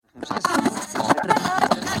Thank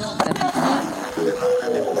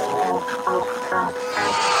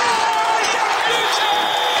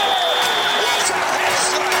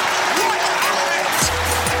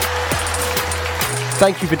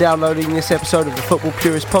you for downloading this episode of the Football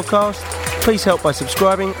Purist podcast. Please help by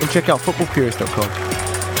subscribing and check out footballpurist.com.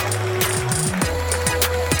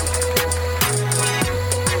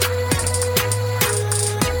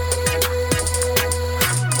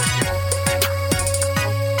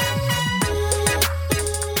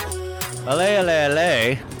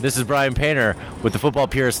 LA. This is Brian Painter with the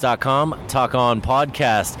footballpurist.com Talk On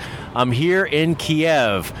podcast. I'm here in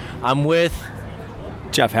Kiev. I'm with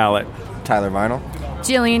Jeff Hallett, Tyler Vinyl,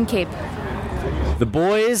 Jillian Cape. the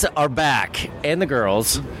boys are back and the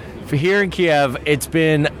girls. For here in Kiev, it's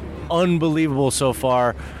been unbelievable so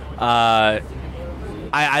far. I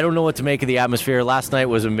don't know what to make of the atmosphere. Last night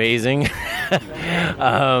was amazing.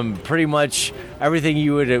 Pretty much everything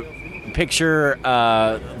you would picture.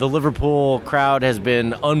 The Liverpool crowd has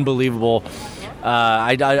been unbelievable.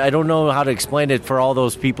 I don't know how to explain it for all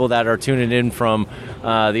those people that are tuning in from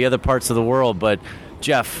the other parts of the world, but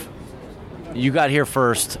Jeff, you got here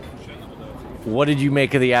first. What did you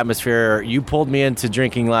make of the atmosphere? You pulled me into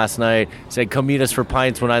drinking last night, said come meet us for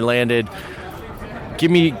pints when I landed.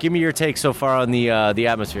 Give me your take so far on the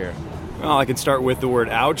atmosphere. Well, I can start with the word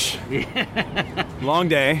ouch. Long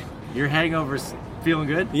day. Your hangover's feeling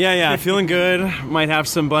good? Yeah, feeling good. Might have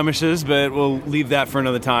some blemishes, but we'll leave that for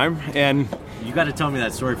another time. And You got to tell me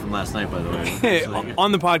that story from last night, by the way.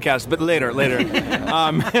 on the podcast, but later.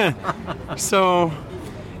 So,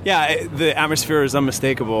 yeah, the atmosphere is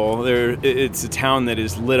unmistakable. It's a town that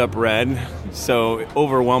is lit up red, so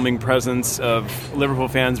overwhelming presence of Liverpool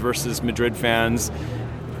fans versus Madrid fans.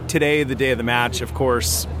 Today, the day of the match, of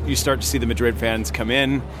course, you start to see the Madrid fans come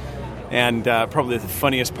in, and probably the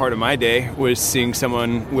funniest part of my day was seeing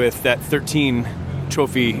someone with that 13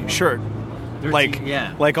 trophy shirt.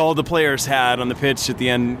 13, like all the players had on the pitch at the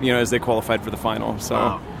end, as they qualified for the final.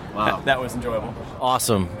 So Wow. That was enjoyable.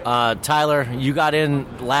 Awesome. Tyler, you got in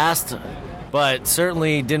last, but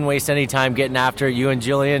certainly didn't waste any time getting after it. You and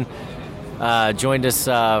Jillian joined us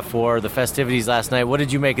for the festivities last night. What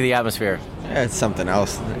did you make of the atmosphere? Yeah, it's something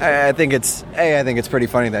else. I think it's pretty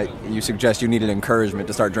funny that you suggest you needed encouragement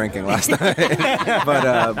to start drinking last night.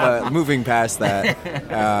 but moving past that,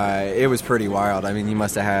 it was pretty wild. I mean, you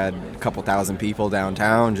must have had a couple thousand people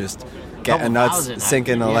downtown just getting nuts,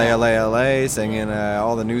 singing LA, singing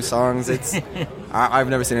all the new songs. I've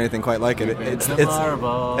never seen anything quite like it.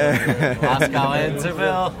 Moscow and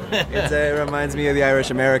Seville. It reminds me of the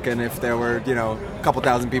Irish American. If there were, a couple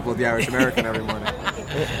thousand people at the Irish American every morning.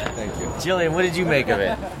 Thank you, Jillian. What did you make of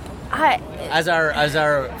it? As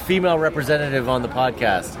our female representative on the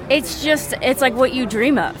podcast, It's like what you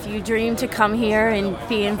dream of. You dream to come here and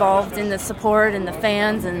be involved in the support and the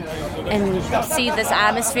fans and see this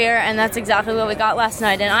atmosphere, and that's exactly what we got last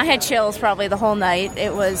night. And I had chills probably the whole night.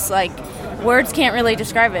 It was like words can't really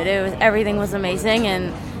describe it. Everything was amazing,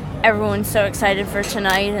 and everyone's so excited for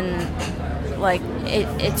tonight, and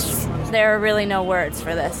there are really no words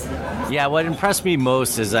for this. Yeah, what impressed me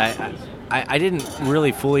most is I didn't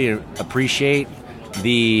really fully appreciate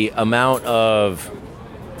the amount of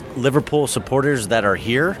Liverpool supporters that are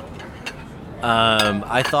here.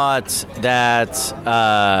 I thought that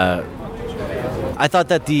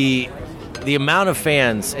the amount of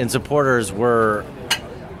fans and supporters were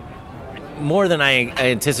more than I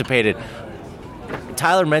anticipated.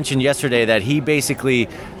 Tyler mentioned yesterday that he basically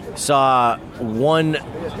saw one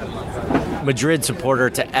Madrid supporter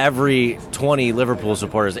to every 20 Liverpool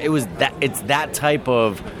supporters. It's that type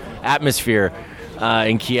of atmosphere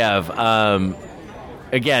in Kiev.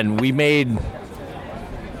 Again, we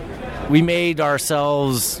made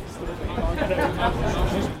ourselves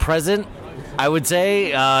present, I would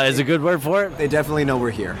say, is a good word for it. They definitely know we're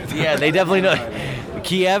here. Yeah, they definitely know.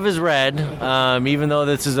 Kiev is red, even though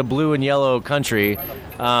this is a blue and yellow country.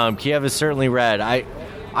 Kiev is certainly red.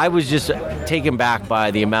 I was just taken back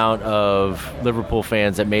by the amount of Liverpool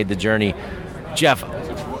fans that made the journey. Jeff,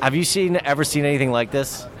 have you ever seen anything like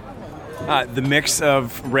this? The mix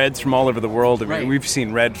of reds from all over the world. Right. We've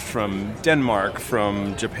seen red from Denmark,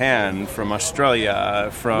 from Japan, from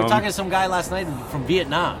Australia, from... We were talking to some guy last night from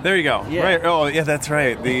Vietnam. There you go. Yeah. Right. Oh, yeah, that's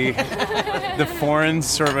right. The Foreign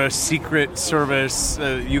Service, Secret Service,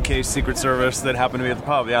 UK Secret Service that happened to be at the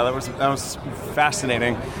pub. Yeah, that was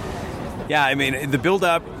fascinating. Yeah, I mean, the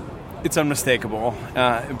build-up, it's unmistakable,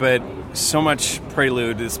 but so much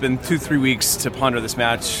prelude. It's been 2-3 weeks to ponder this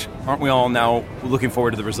match. Aren't we all now looking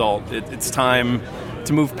forward to the result? It's time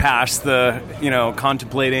to move past the,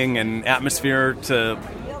 contemplating and atmosphere to,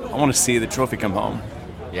 I want to see the trophy come home.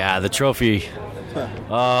 Yeah, the trophy.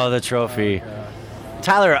 Oh, the trophy.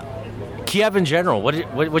 Tyler, KYIV in general,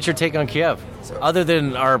 what's your take on KYIV? Other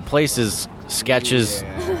than our places, sketch,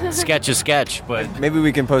 but... Maybe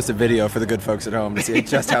we can post a video for the good folks at home to see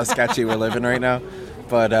just how sketchy we're living right now.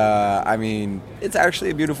 But, I mean, it's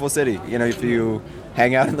actually a beautiful city. You know, if you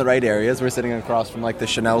hang out in the right areas, we're sitting across from, like, the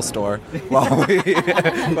Chanel store while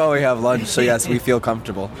we have lunch. So, yes, we feel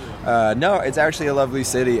comfortable. No, it's actually a lovely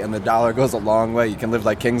city, and the dollar goes a long way. You can live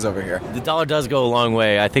like kings over here. The dollar does go a long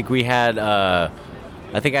way. I think we had...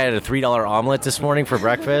 I think I had a $3 omelet this morning for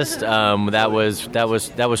breakfast. That was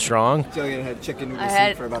strong. Jillian had chicken noodle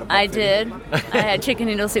soup for about a buck. I did. I had chicken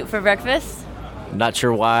noodle soup for breakfast. Not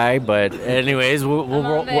sure why, but anyways, I'm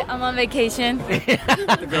on vacation.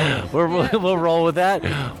 We'll roll with that.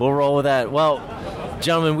 Well,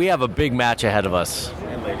 gentlemen, we have a big match ahead of us.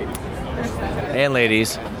 And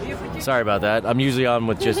ladies. Sorry about that. I'm usually on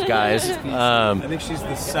with just guys. I think she's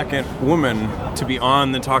the second woman to be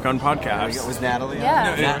on the Talk On podcast. Was Natalie?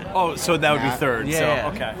 Yeah. So that would be third. Yeah.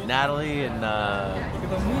 So, okay. Natalie and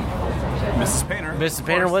Mrs. Painter. Mrs.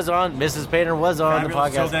 Painter was on. Mrs. Painter was on Fabulous the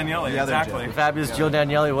podcast. Jill Daniele, exactly. Fabulous Jill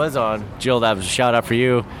Daniele was on. Jill, that was a shout out for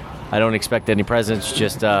you. I don't expect any presents.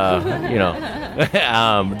 Just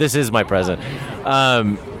this is my present.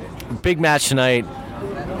 Big match tonight.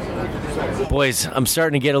 Boys, I'm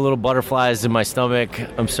starting to get a little butterflies in my stomach.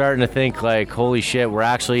 I'm starting to think, like, holy shit, we're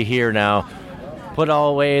actually here now. Put all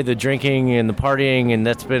away the drinking and the partying, and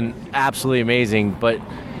that's been absolutely amazing. But,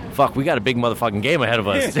 fuck, we got a big motherfucking game ahead of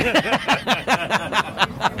us.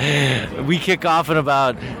 We kick off in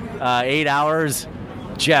about 8 hours.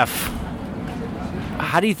 Jeff,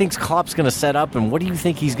 how do you think Klopp's going to set up, and what do you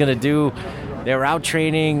think he's going to do? They're out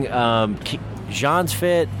training. Jean's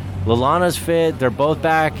fit. Lalana's fit. They're both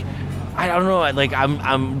back. I don't know. Like,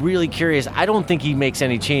 I'm really curious. I don't think he makes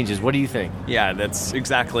any changes. What do you think? Yeah, that's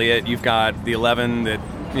exactly it. You've got the 11 that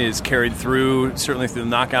is carried through, certainly through the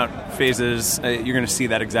knockout phases. You're going to see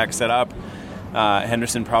that exact setup.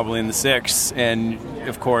 Henderson probably in the 6, and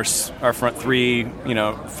of course our front 3,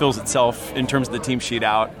 fills itself in terms of the team sheet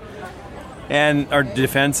out. And our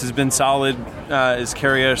defense has been solid as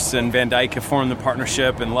Karius and Van Dijk have formed the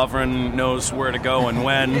partnership, and Lovren knows where to go and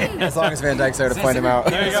when. As long as Van Dijk's there to point him out.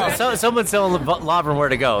 There you go. So, someone's telling Lovren where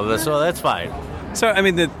to go, so that's fine. So, I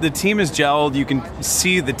mean, the team is gelled. You can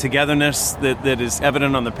see the togetherness that is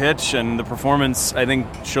evident on the pitch, and the performance, I think,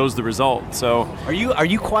 shows the result. So, Are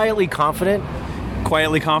you quietly confident?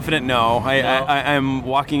 Quietly confident? No. I'm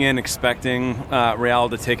walking in expecting Real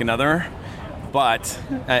to take another. But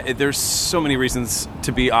there's so many reasons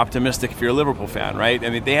to be optimistic if you're a Liverpool fan, right? I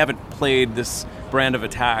mean, they haven't played this brand of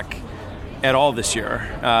attack at all this year.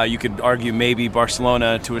 You could argue maybe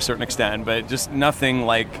Barcelona to a certain extent, but just nothing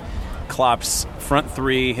like Klopp's front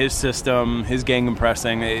 3, his system, his gang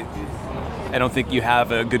pressing. I don't think you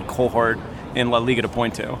have a good cohort in La Liga to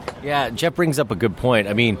point to. Yeah, Jeff brings up a good point.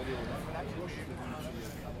 I mean,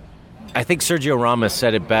 I think Sergio Ramos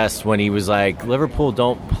said it best when he was like, Liverpool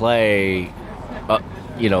don't play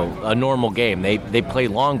a normal game. They play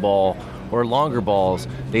long ball or longer balls.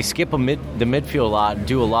 They skip the midfield a lot and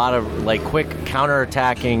do a lot of like quick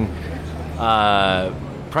counter-attacking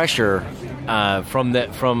pressure from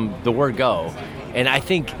the word go. And I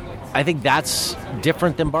think that's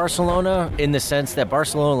different than Barcelona in the sense that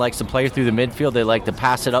Barcelona likes to play through the midfield. They like to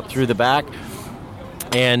pass it up through the back.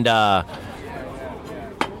 And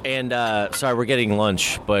sorry, we're getting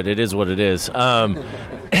lunch, but it is what it is.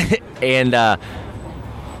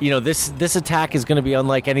 This attack is going to be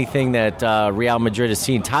unlike anything that Real Madrid has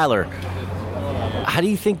seen. Tyler, how do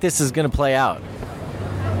you think this is going to play out?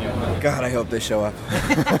 God, I hope they show up.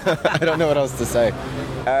 I don't know what else to say.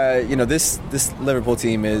 This Liverpool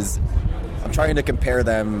team is... I'm trying to compare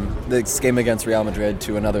this game against Real Madrid,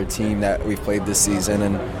 to another team that we've played this season,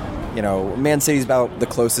 and Man City's about the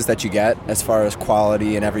closest that you get as far as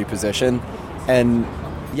quality in every position. And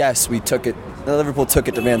yes, Liverpool took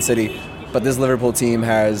it to Man City, but this Liverpool team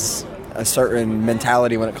has a certain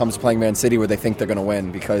mentality when it comes to playing Man City where they think they're going to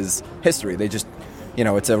win because history. They just,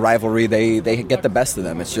 it's a rivalry. They get the best of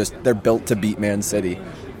them. It's just they're built to beat Man City.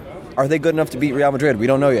 Are they good enough to beat Real Madrid? We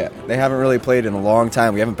don't know yet. They haven't really played in a long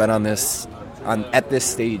time. We haven't been at this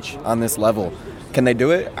stage, on this level. Can they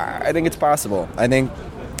do it? I think it's possible. I think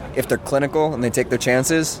if they're clinical and they take their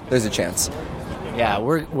chances, there's a chance. Yeah,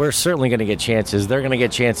 we're certainly going to get chances. They're going to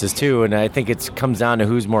get chances too, and I think it comes down to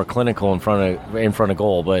who's more clinical in front of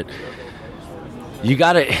goal. But you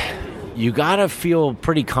gotta feel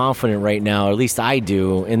pretty confident right now. Or at least I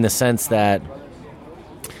do, in the sense that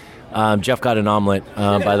Jeff got an omelet.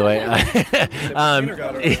 By the way,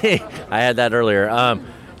 I had that earlier.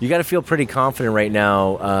 you got to feel pretty confident right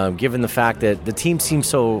now, given the fact that the team seems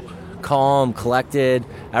so calm, collected.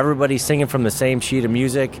 Everybody's singing from the same sheet of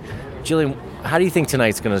music. Jillian, how do you think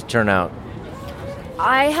tonight's going to turn out?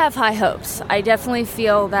 I have high hopes. I definitely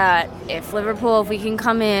feel that if we can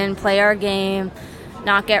come in, play our game,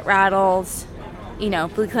 not get rattled, be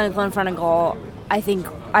clinical in front of goal, I think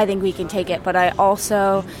we can take it. But I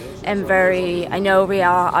also am I know Real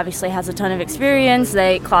obviously has a ton of experience.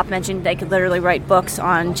 Klopp mentioned they could literally write books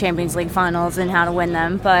on Champions League finals and how to win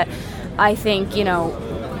them. But I think,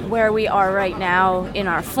 where we are right now in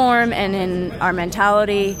our form and in our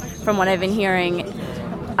mentality, from what I've been hearing,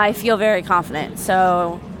 I feel very confident.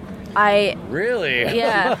 So Really?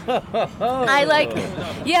 Yeah.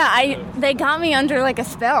 They got me under like a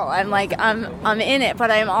spell. I'm in it,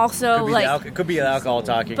 but I'm also it could be alcohol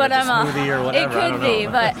talking, but I'm a smoothie or whatever. It could be,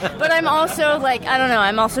 but I'm also I don't know.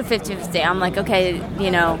 I'm also 50-50. I'm like, okay,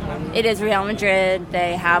 it is Real Madrid.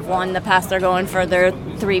 They have won the past. They're going for their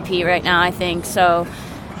 3P right now, I think. So,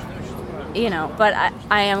 but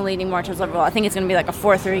I am leaning more towards Liverpool. I think it's going to be like a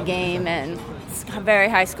 4-3 game, and it's very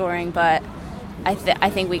high scoring, but I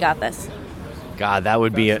think we got this. God, that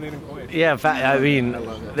would be that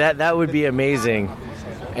would be amazing,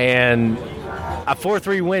 and a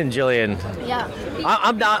 4-3 win, Jillian. Yeah.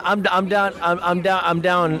 I'm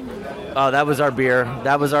down. Oh, that was our beer.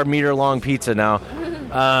 That was our meter-long pizza. Now,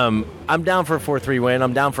 I'm down for a 4-3 win.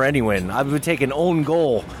 I'm down for any win. I would take an own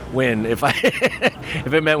goal win if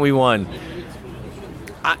if it meant we won.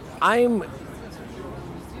 I'm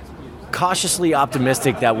cautiously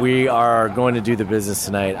optimistic that we are going to do the business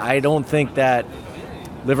tonight. I don't think that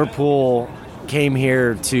Liverpool came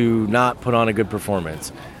here to not put on a good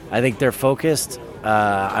performance. I think they're focused.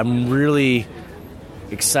 I'm really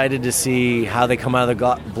excited to see how they come out of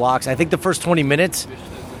the blocks. I think the first 20 minutes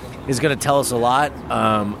is going to tell us a lot.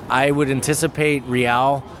 I would anticipate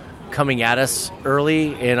Real coming at us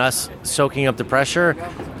early and us soaking up the pressure,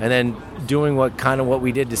 and then doing what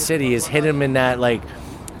we did to City is hit them in that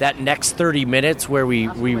next 30 minutes where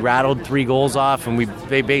we rattled 3 goals off, and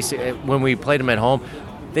when we played them at home,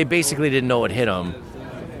 they basically didn't know what hit them.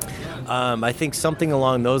 I think something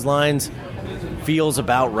along those lines feels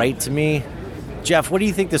about right to me. Jeff, what do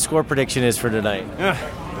you think the score prediction is for tonight?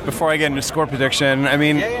 Before I get into score prediction, I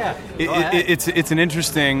mean, it's an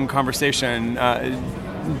interesting conversation.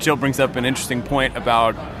 Jill brings up an interesting point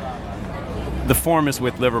about the form is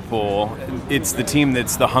with Liverpool. It's the team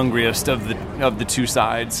that's the hungriest of the two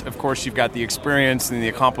sides. Of course, you've got the experience and the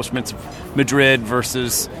accomplishments of Madrid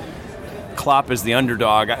versus Klopp as the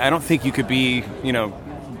underdog. I don't think you could be,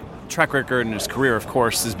 track record in his career, of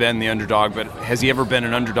course, has been the underdog, but has he ever been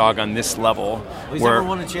an underdog on this level? Well, he's never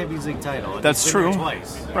won a Champions League title. That's true.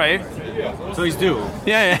 Twice. Right. So he's due.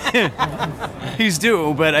 Yeah. He's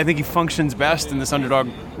due, but I think he functions best in this underdog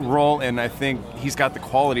role, and I think he's got the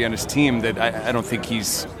quality on his team that I don't think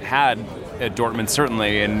he's had at Dortmund,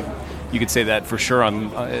 certainly, and you could say that for sure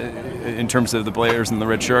in terms of the players in the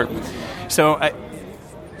red shirt. So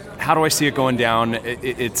how do I see it going down?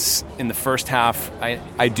 It's in the first half.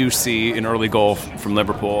 I do see an early goal from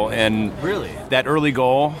Liverpool, and really that early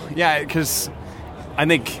goal, because I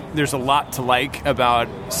think there's a lot to like about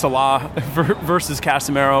Salah versus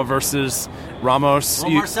Casemiro versus Ramos.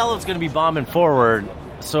 Well, Marcelo's going to be bombing forward,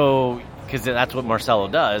 because that's what Marcelo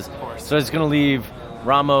does. So it's going to leave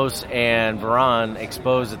Ramos and Varane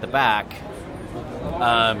exposed at the back.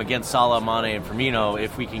 Against Salah, Mane, and Firmino,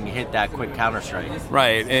 if we can hit that quick counter-strike.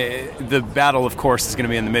 Right. The battle, of course, is going to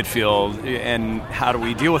be in the midfield, and how do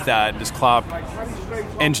we deal with that? Does Klopp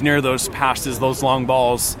engineer those passes, those long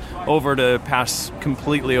balls, over to pass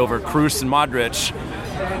completely over Kroos and Modric?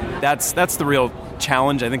 That's the real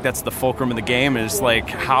challenge. I think that's the fulcrum of the game, is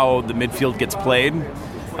how the midfield gets played.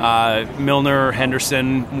 Milner,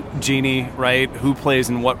 Henderson, Gini, right? Who plays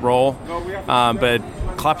in what role? But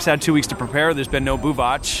Klopp's had 2 weeks to prepare. There's been no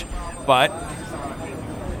Buvac, but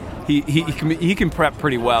he can prep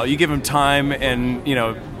pretty well. You give him time, and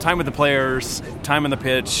time with the players, time on the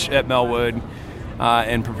pitch at Melwood,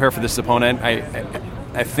 and prepare for this opponent.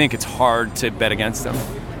 I think it's hard to bet against them.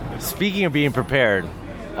 Speaking of being prepared,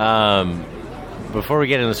 before we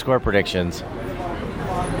get into score predictions,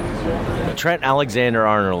 Trent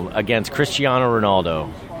Alexander-Arnold against Cristiano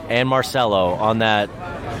Ronaldo and Marcelo on that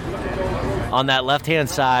left-hand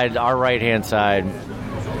side, our right-hand side.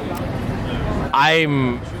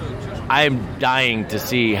 I'm dying to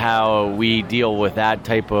see how we deal with that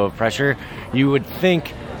type of pressure. You would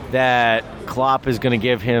think that Klopp is going to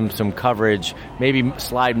give him some coverage, maybe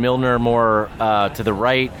slide Milner more to the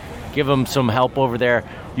right, give him some help over there.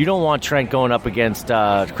 You don't want Trent going up against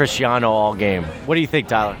Cristiano all game. What do you think,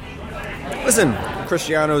 Tyler? Listen,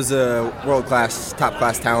 Cristiano's a world-class,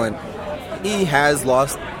 top-class talent. He has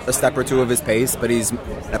lost a step or two of his pace, but he's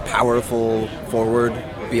a powerful forward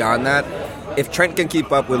beyond that. If Trent can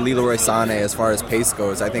keep up with Leroy Sané as far as pace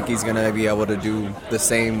goes, I think he's going to be able to do the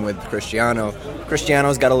same with Cristiano.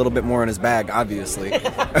 Cristiano's got a little bit more in his bag, obviously,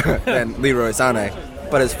 than Leroy Sané.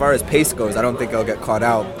 But as far as pace goes, I don't think he'll get caught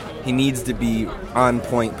out. He needs to be on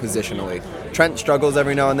point positionally. Trent struggles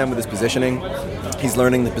every now and then with his positioning. He's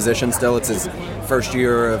learning the position still. It's his first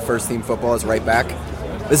year of first-team football as right back.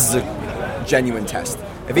 This is a genuine test.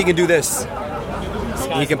 If he can do this,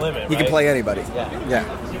 he can play anybody. Yeah.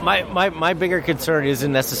 My bigger concern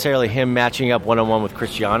isn't necessarily him matching up one-on-one with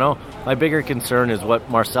Cristiano. My bigger concern is what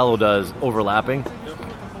Marcelo does overlapping.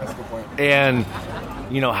 That's a good point. And,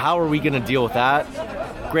 how are we going to deal with that?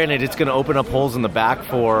 Granted, it's going to open up holes in the back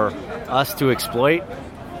for us to exploit,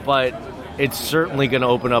 but it's certainly going to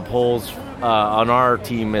open up holes on our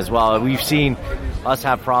team as well. We've seen us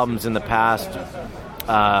have problems in the past.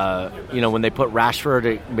 When they put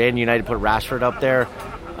Rashford, Man United put Rashford up there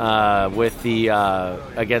with the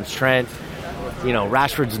against Trent.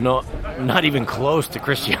 Rashford's not even close to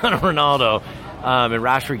Cristiano Ronaldo, and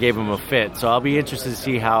Rashford gave him a fit. So I'll be interested to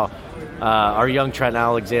see how our young Trent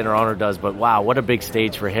Alexander-Arnold does. But wow, what a big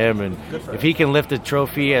stage for him! And if he can lift a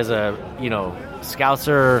trophy as a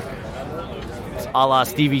Scouser, a la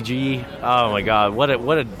Stevie G. Oh my God, what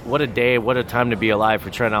a day, what a time to be alive for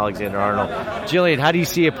Trent Alexander-Arnold. Jillian, how do you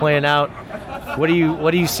see it playing out? What do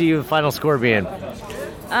you see the final score being?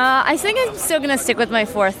 I think I'm still going to stick with my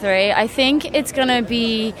 4-3.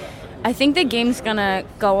 I think the game's going to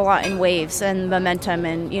go a lot in waves and momentum,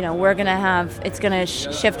 and we're going to it's going to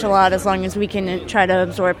shift a lot as long as we can try to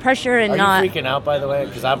absorb pressure and not. Are you freaking out, by the way?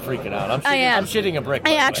 Because I'm freaking out. I'm shitting a brick.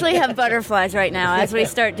 I actually have butterflies right now. As we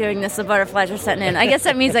start doing this, the butterflies are setting in. I guess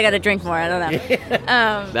that means I got to drink more. I don't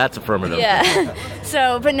know. That's affirmative. Yeah.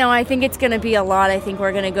 So, but no, I think it's going to be a lot. I think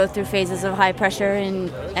we're going to go through phases of high pressure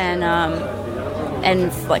and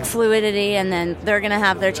like fluidity, and then they're going to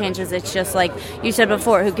have their changes. It's just like you said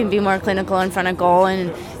before, who can be more clinical in front of goal,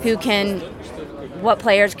 and what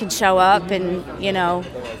players can show up, and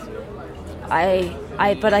I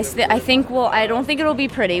don't think it'll be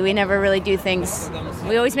pretty. We never really do things.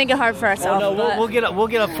 We always make it hard for ourselves. Oh, no, we'll get up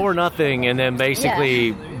 4-0, and then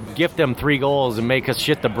basically gift them 3 goals and make us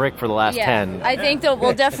shit the brick for the last 10. I think that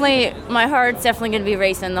we'll definitely. My heart's definitely going to be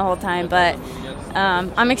racing the whole time, but.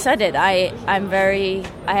 I'm excited. I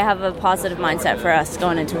have a positive mindset for us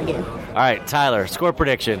going into a game. All right, Tyler, score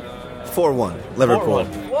prediction. 4-1, Liverpool.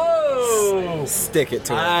 4-1. Whoa! Stick it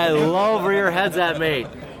to it. I love where your head's at, mate.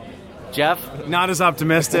 Jeff? Not as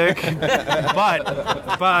optimistic, but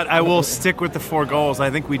I will stick with the 4 goals. I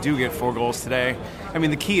think we do get 4 goals today. I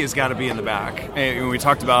mean, the key has got to be in the back. And we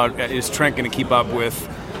talked about, is Trent going to keep up with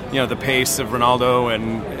the pace of Ronaldo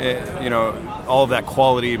and all of that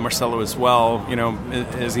quality, Marcelo as well,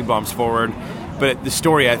 as he bumps forward. But the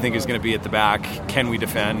story, I think, is going to be at the back. Can we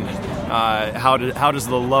defend? How does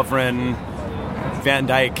the Lovren-Van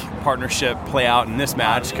Dijk partnership play out in this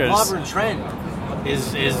match? Lovren-Trent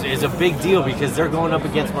is a big deal because they're going up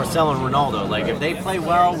against Marcelo and Ronaldo. Like, if they play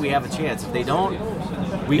well, we have a chance. If they don't,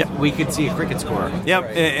 we could see a cricket score.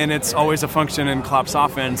 Yep, and it's always a function in Klopp's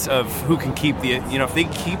offense of who can keep if they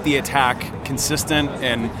keep the attack consistent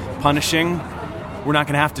and punishing, we're not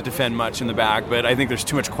going to have to defend much in the back, but I think there's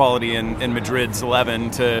too much quality in Madrid's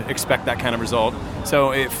 11 to expect that kind of result.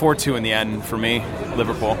 So 4-2 in the end for me,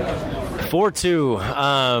 Liverpool. 4-2.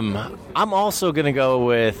 I'm also going to go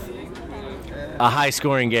with a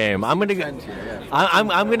high-scoring game. I'm going to go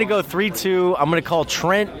 3-2. I'm going to call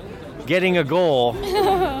Trent getting a goal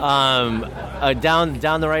down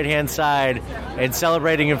the right-hand side and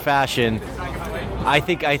celebrating in fashion. I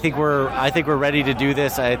think we're ready to do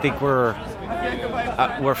this. I think we're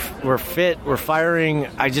fit. We're firing.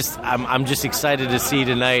 I'm just excited to see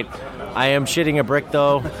tonight. I am shitting a brick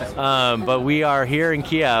though, but we are here in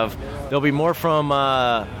Kiev. There'll be more from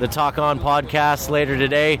the Talk On podcast later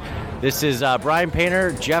today. This is Brian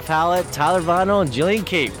Painter, Jeff Hallett, Tyler Vano, and Jillian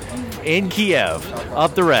Cape in Kiev.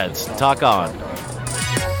 Up the Reds. Talk On.